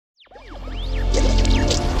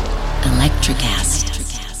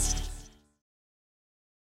Electrocast.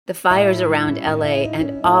 The fires around LA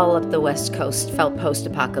and all up the West Coast felt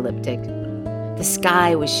post-apocalyptic. The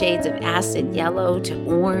sky was shades of acid yellow to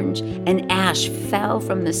orange, and ash fell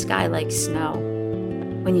from the sky like snow.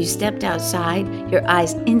 When you stepped outside, your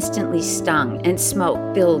eyes instantly stung and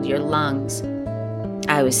smoke filled your lungs.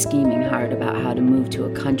 I was scheming hard about how to move to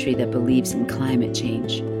a country that believes in climate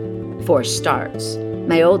change. For starts,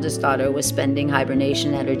 my oldest daughter was spending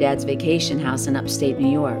hibernation at her dad's vacation house in upstate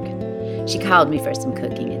New York. She called me for some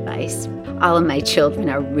cooking advice. All of my children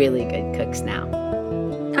are really good cooks now.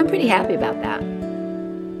 I'm pretty happy about that.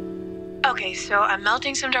 Okay, so I'm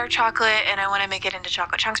melting some dark chocolate and I want to make it into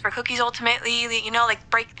chocolate chunks for cookies ultimately, like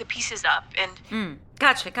break the pieces up and...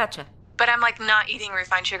 Gotcha. But I'm not eating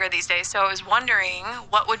refined sugar these days, so I was wondering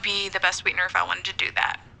what would be the best sweetener if I wanted to do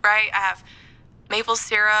that, right? I have maple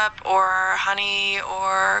syrup or honey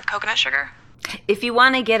or coconut sugar. If you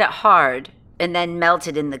want to get it hard and then melt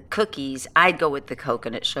it in the cookies, I'd go with the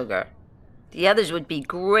coconut sugar. The others would be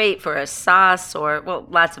great for a sauce or,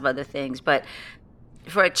 lots of other things, but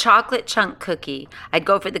for a chocolate chunk cookie, I'd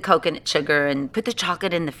go for the coconut sugar and put the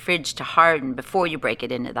chocolate in the fridge to harden before you break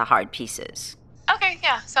it into the hard pieces. Okay,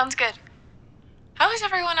 yeah, sounds good. How is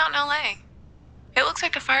everyone out in LA? It looks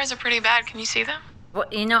like the fires are pretty bad. Can you see them? Well,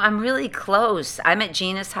 I'm really close. I'm at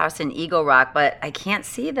Gina's house in Eagle Rock, but I can't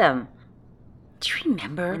see them. Do you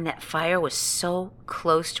remember when that fire was so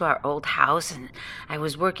close to our old house and I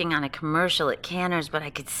was working on a commercial at Canner's, but I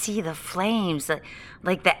could see the flames,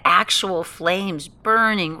 like the actual flames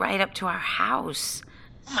burning right up to our house?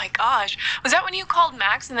 Oh my gosh. Was that when you called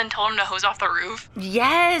Max and then told him to hose off the roof?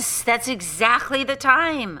 Yes, that's exactly the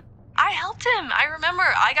time. I helped him. I remember.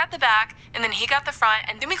 I got the back, and then he got the front,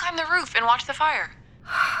 and then we climbed the roof and watched the fire.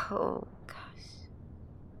 Oh, gosh.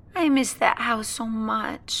 I miss that house so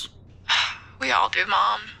much. We all do,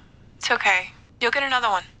 Mom. It's okay. You'll get another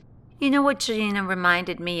one. You know what Gina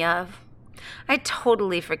reminded me of? I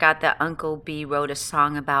totally forgot that Uncle B wrote a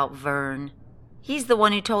song about Vern. He's the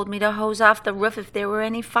one who told me to hose off the roof if there were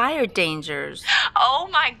any fire dangers. Oh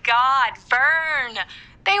my God, Vern!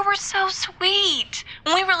 They were so sweet.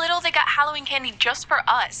 When we were little, they got Halloween candy just for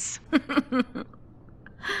us.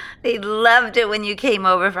 They loved it when you came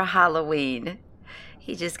over for Halloween.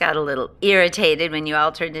 He just got a little irritated when you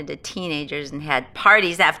all turned into teenagers and had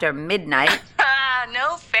parties after midnight.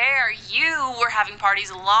 No fair. You were having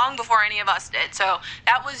parties long before any of us did, so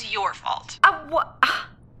that was your fault.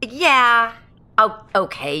 Yeah. Oh,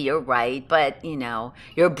 okay, you're right. But,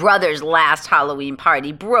 your brother's last Halloween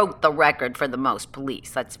party broke the record for the most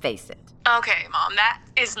police, let's face it. Okay, Mom, that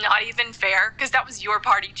is not even fair, because that was your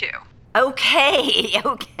party, too. Okay,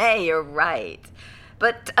 you're right.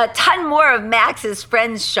 But a ton more of Max's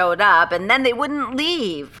friends showed up, and then they wouldn't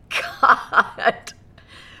leave. God.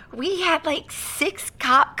 We had 6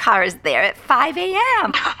 cop cars there at 5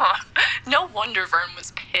 a.m. No wonder Vern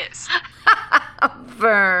was pissed.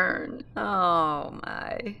 Vern. Oh,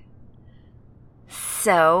 my.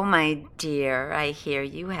 So, my dear, I hear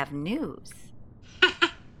you have news.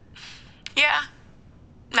 Yeah.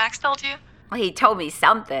 Max told you? Well, he told me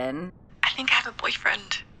something. I think I have a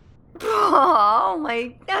boyfriend. Oh,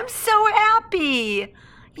 I'm so happy.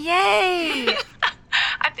 Yay.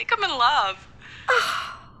 I think I'm in love.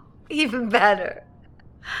 Even better.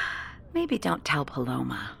 Maybe don't tell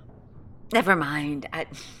Paloma. Never mind.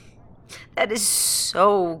 That is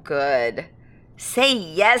so good. Say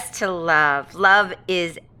yes to love. Love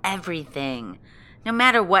is everything. No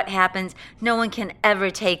matter what happens, no one can ever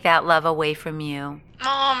take that love away from you.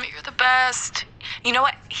 Mom, you're the best. You know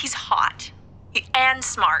what? He's hot. And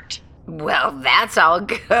smart. Well, that's all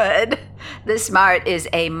good. The smart is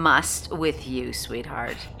a must with you,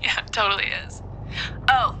 sweetheart. Yeah, it totally is.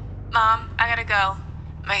 Oh, Mom, I gotta go.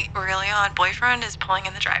 My really hot boyfriend is pulling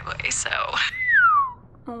in the driveway, so...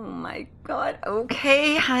 Oh, my God.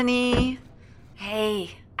 Okay, honey.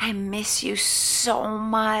 Hey, I miss you so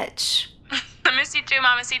much. I miss you too,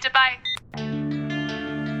 Mamacita. Bye.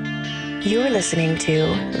 You're listening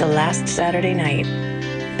to The Last Saturday Night,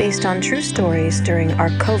 based on true stories during our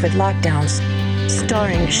COVID lockdowns,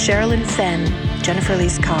 starring Sherilyn Fenn, Jennifer Lee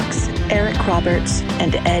Cox, Eric Roberts,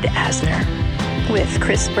 and Ed Asner. With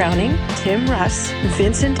Chris Browning, Tim Russ,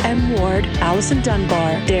 Vincent M. Ward, Allison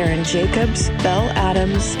Dunbar, Darren Jacobs, Belle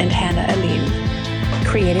Adams, and Hannah Aline.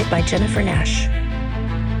 Created by Jennifer Nash.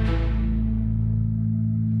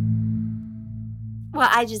 Well,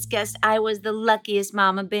 I just guessed I was the luckiest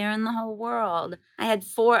mama bear in the whole world. I had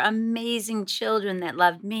 4 amazing children that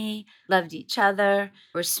loved me, loved each other,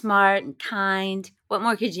 were smart and kind. What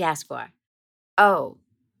more could you ask for? Oh,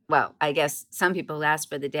 Well, I guess some people ask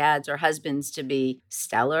for the dads or husbands to be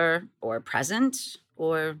stellar or present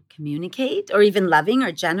or communicate or even loving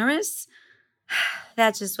or generous.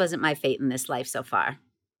 That just wasn't my fate in this life so far.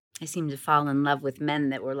 I seemed to fall in love with men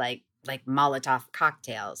that were like Molotov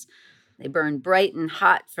cocktails. They burned bright and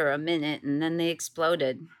hot for a minute and then they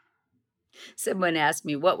exploded. Someone asked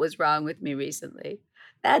me what was wrong with me recently.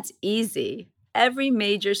 That's easy. Every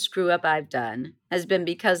major screw-up I've done has been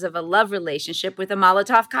because of a love relationship with a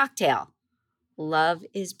Molotov cocktail. Love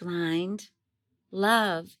is blind.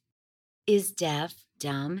 Love is deaf,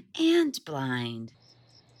 dumb, and blind.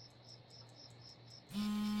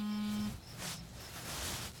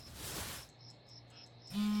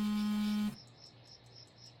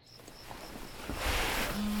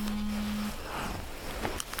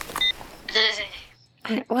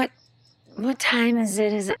 What time is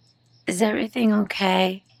it? Is everything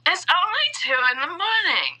okay? It's only 2 in the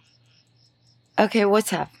morning. Okay,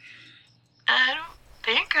 what's up? I don't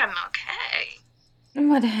think I'm okay.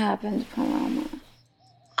 What happened, Paloma?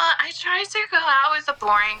 I tried to go out with a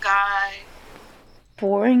boring guy.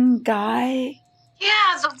 Boring guy?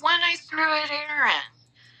 Yeah, the one I threw at Aaron.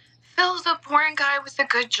 Phil's a boring guy with a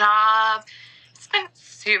good job. It's been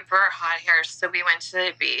super hot here, so we went to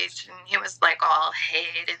the beach, and he was like all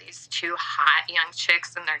hey to these 2 hot young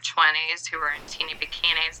chicks in their 20s who were in teeny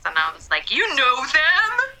bikinis, and I was like, you know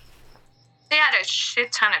them? They had a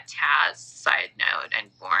shit ton of tats, side note, and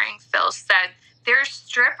boring Phil said, they're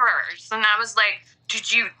strippers, and I was like,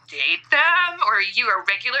 did you date them, or are you a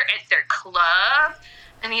regular at their club?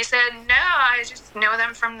 And he said, no, I just know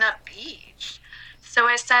them from the beach. So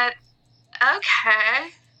I said,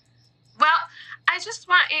 okay. Well, I just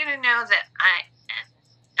want you to know that I am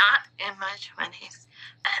not in my 20s,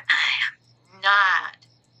 and I am not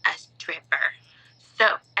a stripper.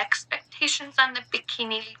 So expectations on the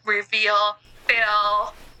bikini reveal,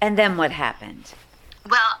 Phil. And then what happened?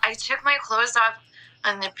 Well, I took my clothes off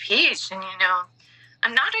on the beach, and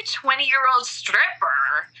I'm not a 20-year-old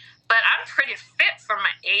stripper, but I'm pretty fit for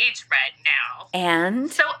my age right now.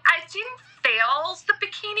 And? So I didn't fail the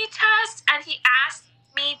bikini test, and he asked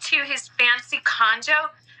me to his fancy condo,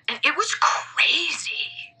 and it was crazy.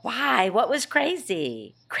 Why? What was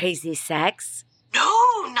crazy? Crazy sex?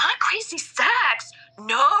 No, not crazy sex.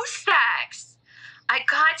 No sex. I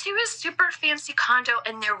got to his super fancy condo,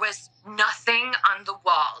 and there was nothing on the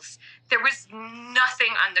walls. There was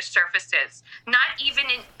nothing on the surfaces. Not even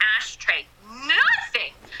an ashtray.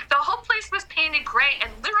 Nothing. The whole place was painted gray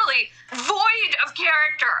and literally void of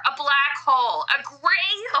character. A black hole. A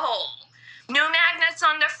gray hole. No magnets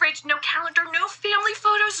on the fridge. No calendar. No family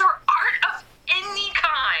photos or art of any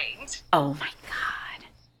kind. Oh, my God.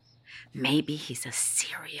 Maybe he's a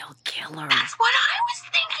serial killer. That's what I was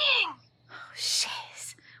thinking. Oh,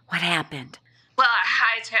 shiz. What happened? Well, I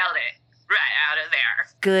hightailed it right out of there.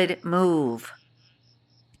 Good move.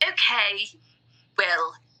 Okay.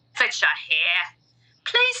 Well, Fitcher here.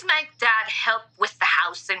 Please make Dad help with the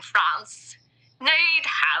house in France. Need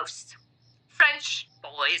house. French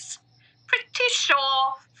boys. Pretty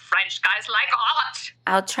sure French guys like art.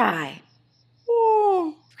 I'll try.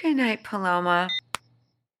 Ooh. Good night, Paloma.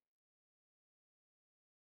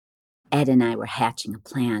 Ed and I were hatching a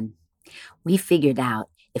plan. We figured out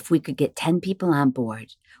if we could get 10 people on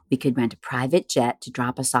board, we could rent a private jet to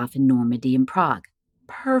drop us off in Normandy and Prague.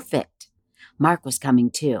 Perfect. Mark was coming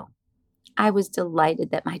too. I was delighted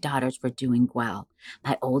that my daughters were doing well.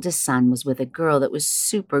 My oldest son was with a girl that was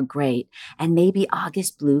super great, and maybe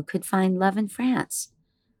August Blue could find love in France.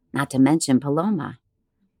 Not to mention Paloma.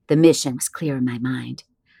 The mission was clear in my mind.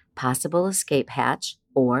 Possible escape hatch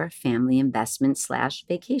or family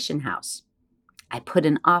investment/vacation house. I put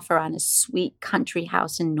an offer on a sweet country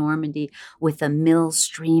house in Normandy with a mill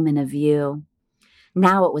stream and a view.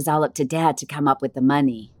 Now it was all up to Dad to come up with the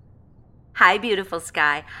money. Hi, beautiful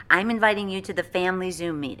Sky. I'm inviting you to the family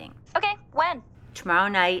Zoom meeting. Okay, when? Tomorrow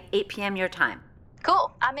night, 8 p.m. your time.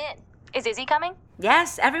 Cool, I'm in. Is Izzy coming?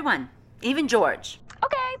 Yes, everyone. Even George.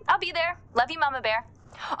 Okay, I'll be there. Love you, Mama Bear.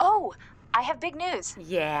 Oh, I have big news.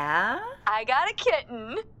 Yeah? I got a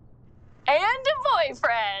kitten. And a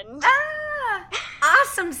boyfriend. Ah,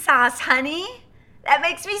 awesome sauce, honey. That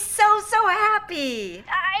makes me so happy.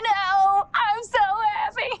 I know. I'm so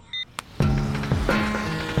happy.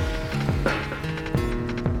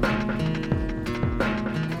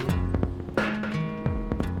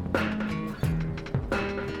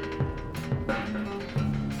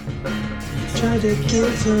 Try to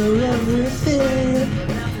give her everything.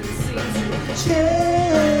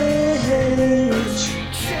 Change.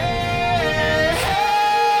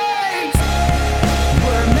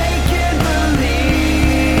 We're making believe.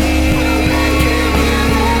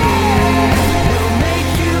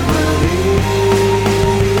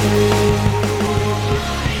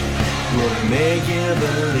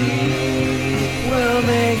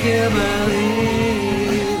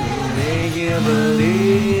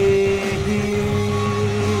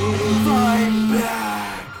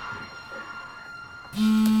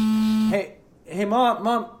 Hey, Mom.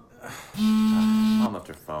 Mom left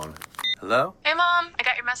her phone. Hello? Hey, Mom, I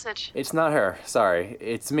got your message. It's not her. Sorry.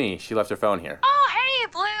 It's me. She left her phone here. Oh, hey,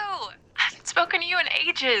 Blue. I haven't spoken to you in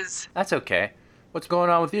ages. That's okay. What's going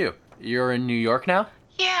on with you? You're in New York now?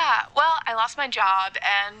 Yeah, well, I lost my job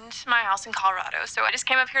and my house in Colorado, so I just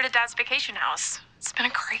came up here to Dad's vacation house. It's been a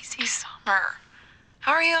crazy summer.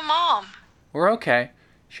 How are you and Mom? We're okay.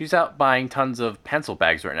 She's out buying tons of pencil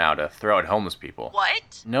bags right now to throw at homeless people.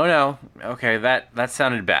 What? No. Okay, that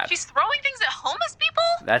sounded bad. She's throwing things at homeless people?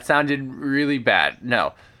 That sounded really bad.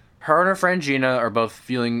 No. Her and her friend Gina are both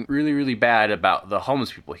feeling really, really bad about the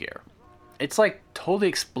homeless people here. It's like totally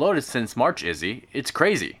exploded since March, Izzy. It's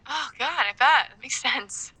crazy. Oh, God, I bet. It makes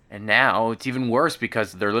sense. And now it's even worse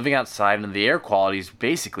because they're living outside and the air quality is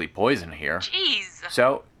basically poison here. Jeez.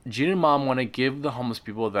 So, Gina and Mom want to give the homeless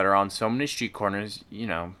people that are on so many street corners,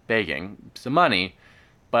 begging, some money,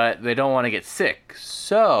 but they don't want to get sick.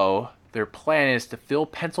 So, their plan is to fill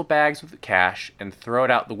pencil bags with cash and throw it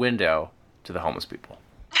out the window to the homeless people.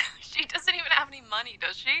 She doesn't even have any money,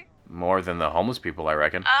 does she? More than the homeless people, I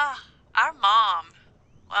reckon. Our mom.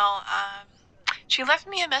 Well, she left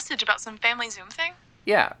me a message about some family Zoom thing.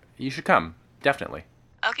 Yeah, you should come. Definitely.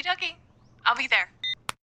 Okie dokie. I'll be there.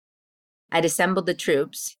 I'd assembled the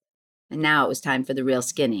troops, and now it was time for the real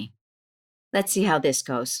skinny. Let's see how this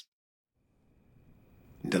goes.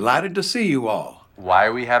 Delighted to see you all. Why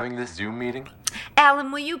are we having this Zoom meeting?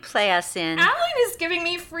 Alan, will you play us in? Alan is giving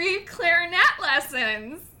me free clarinet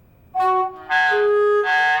lessons.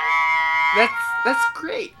 That's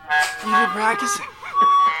great. You've been practicing.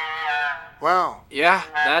 Wow. Yeah,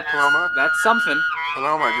 Paloma? that's something.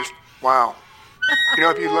 Paloma, just wow. You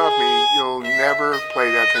know, if you love me, you'll never play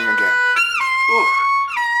that thing again.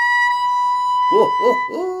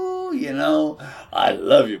 I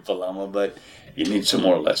love you, Paloma, but you need some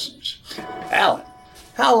more lessons. Alan,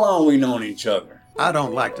 how long we known each other? I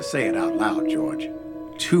don't like to say it out loud, George.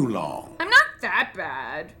 Too long. I'm not that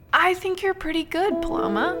bad. I think you're pretty good,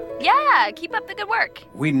 Paloma. Yeah, keep up the good work.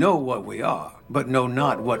 We know what we are, but know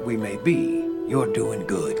not what we may be. You're doing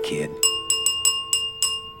good, kid.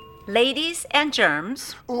 Ladies and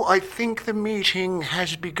germs. Oh, I think the meeting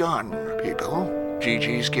has begun, people.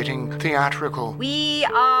 Gigi's getting theatrical. We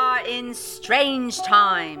are in strange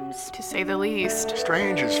times. To say the least.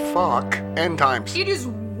 Strange as fuck. End times. It is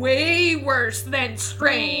way worse than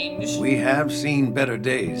strange. We have seen better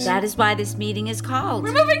days. That is why this meeting is called.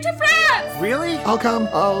 We're moving to France! Really? I'll come.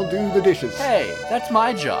 I'll do the dishes. Hey, that's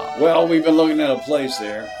my job. Well, we've been looking at a place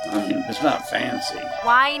there. I mean, it's not fancy.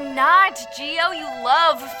 Why not, Gio? You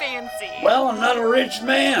love fancy. Well, I'm not a rich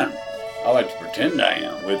man. I like to pretend I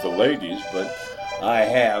am with the ladies, but I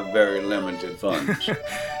have very limited funds.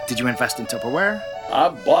 Did you invest in Tupperware? I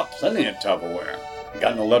bought plenty of Tupperware.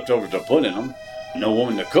 Got no leftovers to put in them. No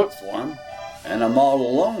woman to cook for them. And I'm all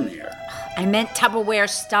alone here. I meant Tupperware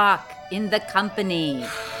stock in the company.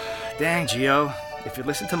 Dang, Gio. If you'd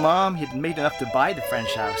listened to Mom, you'd made enough to buy the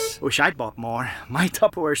French house. Wish I'd bought more. My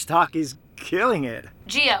Tupperware stock is killing it.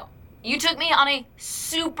 Gio, you took me on a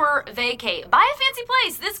super vacay. Buy a fancy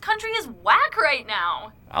place. This country is whack right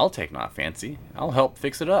now. I'll take not fancy. I'll help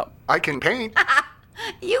fix it up. I can paint.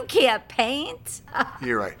 You can't paint.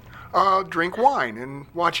 You're right. I'll drink wine and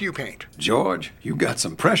watch you paint. George, you got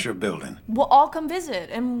some pressure building. We'll all come visit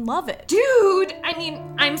and love it. Dude,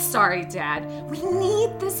 I'm sorry, Dad. We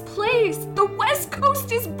need this place. The West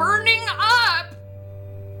Coast is burning up.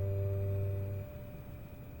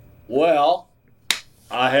 Well,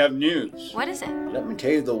 I have news. What is it? Let me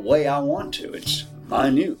tell you the way I want to. It's my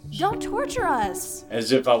news. Don't torture us.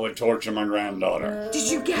 As if I would torture my granddaughter. Did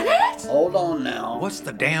you get it? Hold on now. What's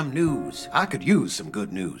the damn news? I could use some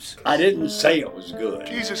good news. I didn't say it was good.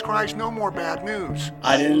 Jesus Christ, no more bad news.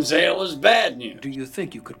 I didn't say it was bad news. Do you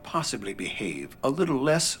think you could possibly behave a little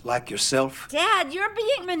less like yourself? Dad, you're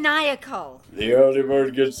being maniacal. The early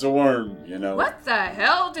bird gets the worm, you know. What the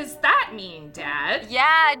hell does that mean, Dad?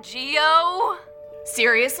 Yeah, Gio.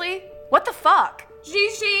 Seriously? What the fuck?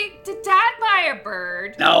 Gigi, did Dad buy a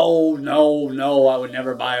bird? No, I would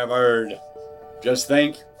never buy a bird. Just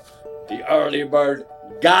think, the early bird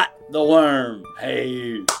got the worm.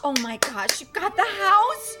 Hey. Oh my gosh, you got the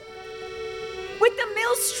house? With the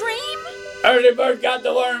mill stream? Early bird got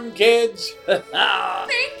the worm, kids. Thank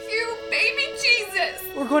you, baby Jesus.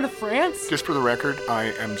 We're going to France? Just for the record,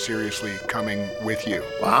 I am seriously coming with you.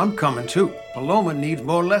 Well, I'm coming too. Paloma needs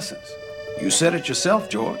more lessons. You said it yourself,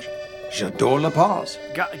 George. J'adore la pause.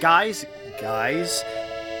 Guys,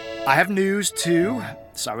 I have news too.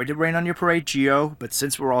 Sorry to rain on your parade, Gio, but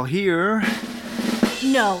since we're all here...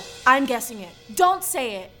 No, I'm guessing it. Don't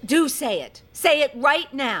say it. Do say it. Say it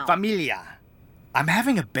right now. Familia. I'm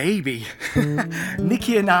having a baby.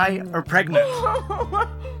 Nikki and I are pregnant.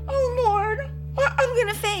 Oh, Lord. I'm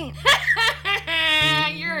gonna faint.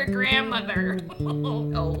 You're a grandmother.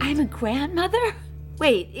 Oh. I'm a grandmother?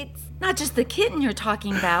 Wait, it's not just the kitten you're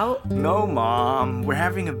talking about. No, Mom. We're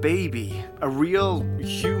having a baby. A real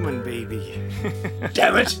human baby.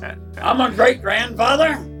 Damn it! I'm a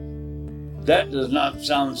great-grandfather? That does not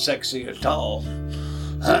sound sexy at all.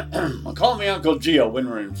 Call me Uncle Gio when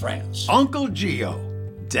we're in France. Uncle Gio?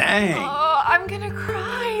 Dang. Oh, I'm gonna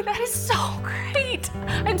cry. That is so great.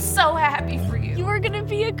 I'm so happy for you. You are gonna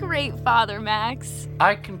be a great father, Max.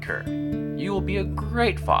 I concur. You will be a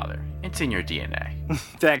great father. It's in your DNA.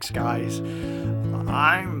 Thanks, guys.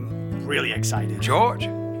 I'm really excited. George,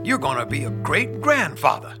 you're gonna be a great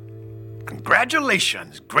grandfather.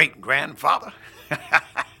 Congratulations, great grandfather.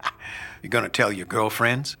 You gonna tell your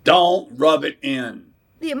girlfriends? Don't rub it in.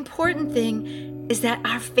 The important thing is that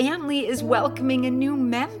our family is welcoming a new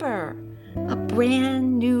member. A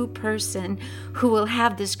brand new person who will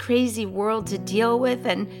have this crazy world to deal with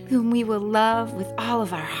and whom we will love with all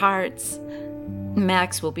of our hearts.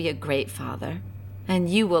 Max will be a great father, and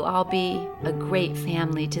you will all be a great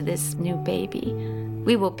family to this new baby.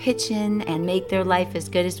 We will pitch in and make their life as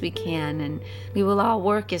good as we can, and we will all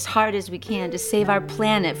work as hard as we can to save our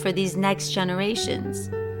planet for these next generations.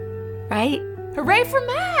 Right? Hooray for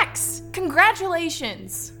Max!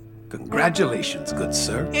 Congratulations! Congratulations, good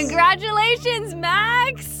sir. Congratulations,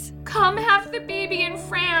 Max! Come have the baby in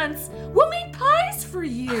France. We'll make pies for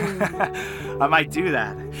you. I might do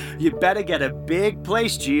that. You better get a big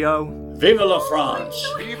place, Gio. Vive la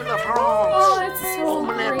France! Vive la France! Oh, it's so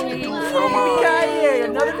great.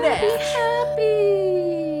 Another day. Happy.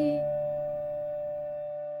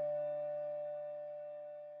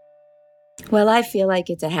 Well, I feel like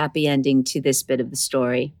it's a happy ending to this bit of the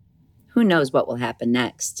story. Who knows what will happen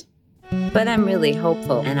next? But I'm really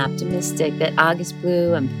hopeful and optimistic that August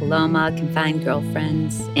Blue and Paloma can find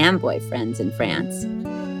girlfriends and boyfriends in France.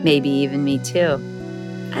 Maybe even me too.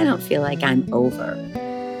 I don't feel like I'm over,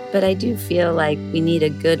 but I do feel like we need a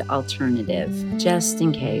good alternative, just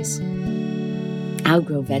in case. I'll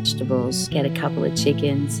grow vegetables, get a couple of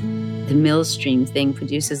chickens. The Millstream thing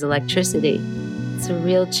produces electricity. It's a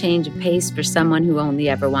real change of pace for someone who only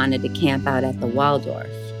ever wanted to camp out at the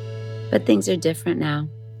Waldorf. But things are different now.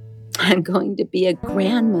 I'm going to be a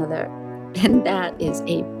grandmother, and that is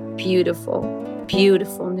a beautiful,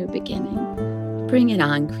 beautiful new beginning. Bring it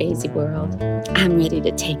on, crazy world. I'm ready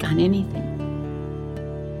to take on anything.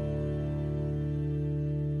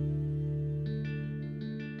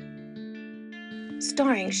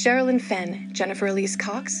 Starring Sherilyn Fenn, Jennifer Elise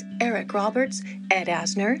Cox, Eric Roberts, Ed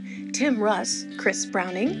Asner, Tim Russ, Chris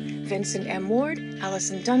Browning, Vincent M. Ward,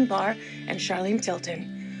 Allison Dunbar, and Charlene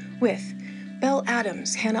Tilton. With Belle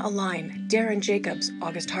Adams, Hannah Align, Darren Jacobs,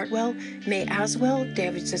 August Hartwell, May Aswell,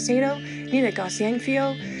 David Sacedo, Nina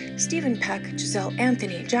Gosiangfio, Stephen Peck, Giselle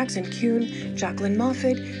Anthony, Jackson Kuhn, Jacqueline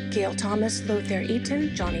Moffat, Gail Thomas, Lothair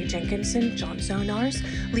Eaton, Johnny Jenkinson, John Zonars,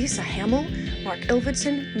 Lisa Hamill, Mark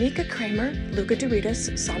Ilvidson, Mika Kramer, Luca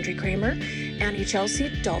Doritas, Sandri Kramer, Annie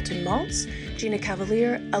Chelsea, Dalton Maltz, Gina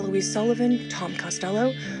Cavalier, Eloise Sullivan, Tom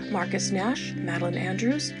Costello, Marcus Nash, Madeline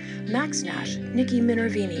Andrews, Max Nash, Nikki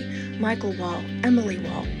Minervini, Michael Wall, Emily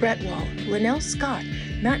Wall, Brett Wall, Linnell Scott,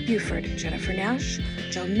 Matt Buford, Jennifer Nash,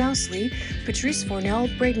 Joan Mousley, Patrice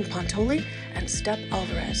Fornell, Braden Pontoli, and Step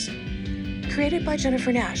Alvarez. Created by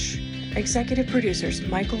Jennifer Nash. Executive producers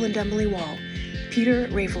Michael and Emily Wall, Peter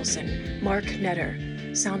Rafelson, Mark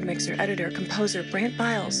Netter. Sound mixer, editor, composer Brant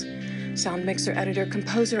Biles. Sound mixer, editor,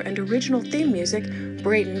 composer, and original theme music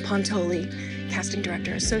Braden Pontoli. Casting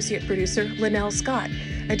director, associate producer Linnell Scott.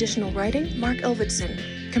 Additional writing Mark Ilvidson.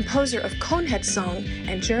 Composer of Conehead's song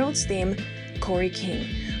and Gerald's theme Corey King.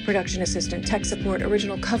 Production assistant, tech support,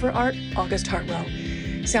 original cover art August Hartwell.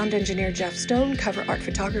 Sound engineer Jeff Stone, cover art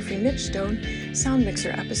photography Mitch Stone, sound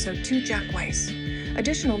mixer episode 2 Jack Weiss.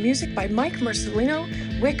 Additional music by Mike Mercelino,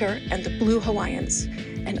 Wicker, and the Blue Hawaiians.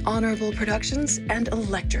 An Honorable Productions and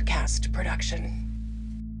Electrocast production.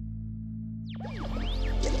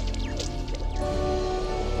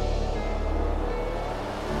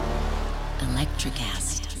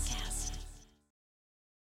 Electrocast.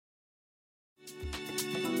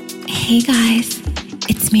 Hey guys,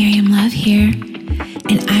 it's Miriam Love here,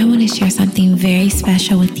 and I want to share something very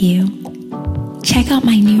special with you. Check out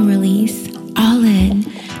my new release, All In,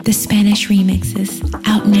 the Spanish remixes,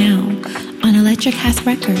 out now on Electrocast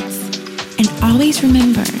Records. And always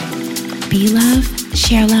remember, be love,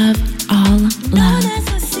 share love, all love.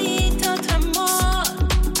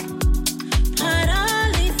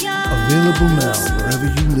 Available now wherever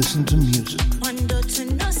you listen to music.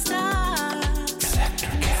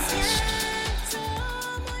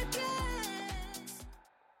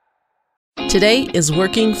 Today is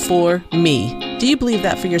working for me. Do you believe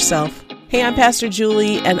that for yourself? Hey, I'm Pastor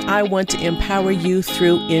Julie, and I want to empower you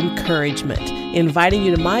through encouragement, inviting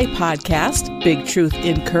you to my podcast, Big Truth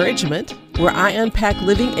Encouragement, where I unpack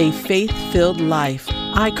living a faith-filled life.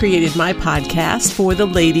 I created my podcast for the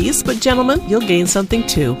ladies, but gentlemen, you'll gain something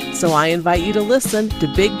too. So I invite you to listen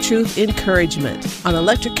to Big Truth Encouragement on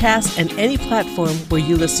Electricast and any platform where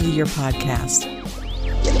you listen to your podcast.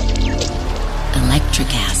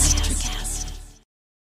 Electricast.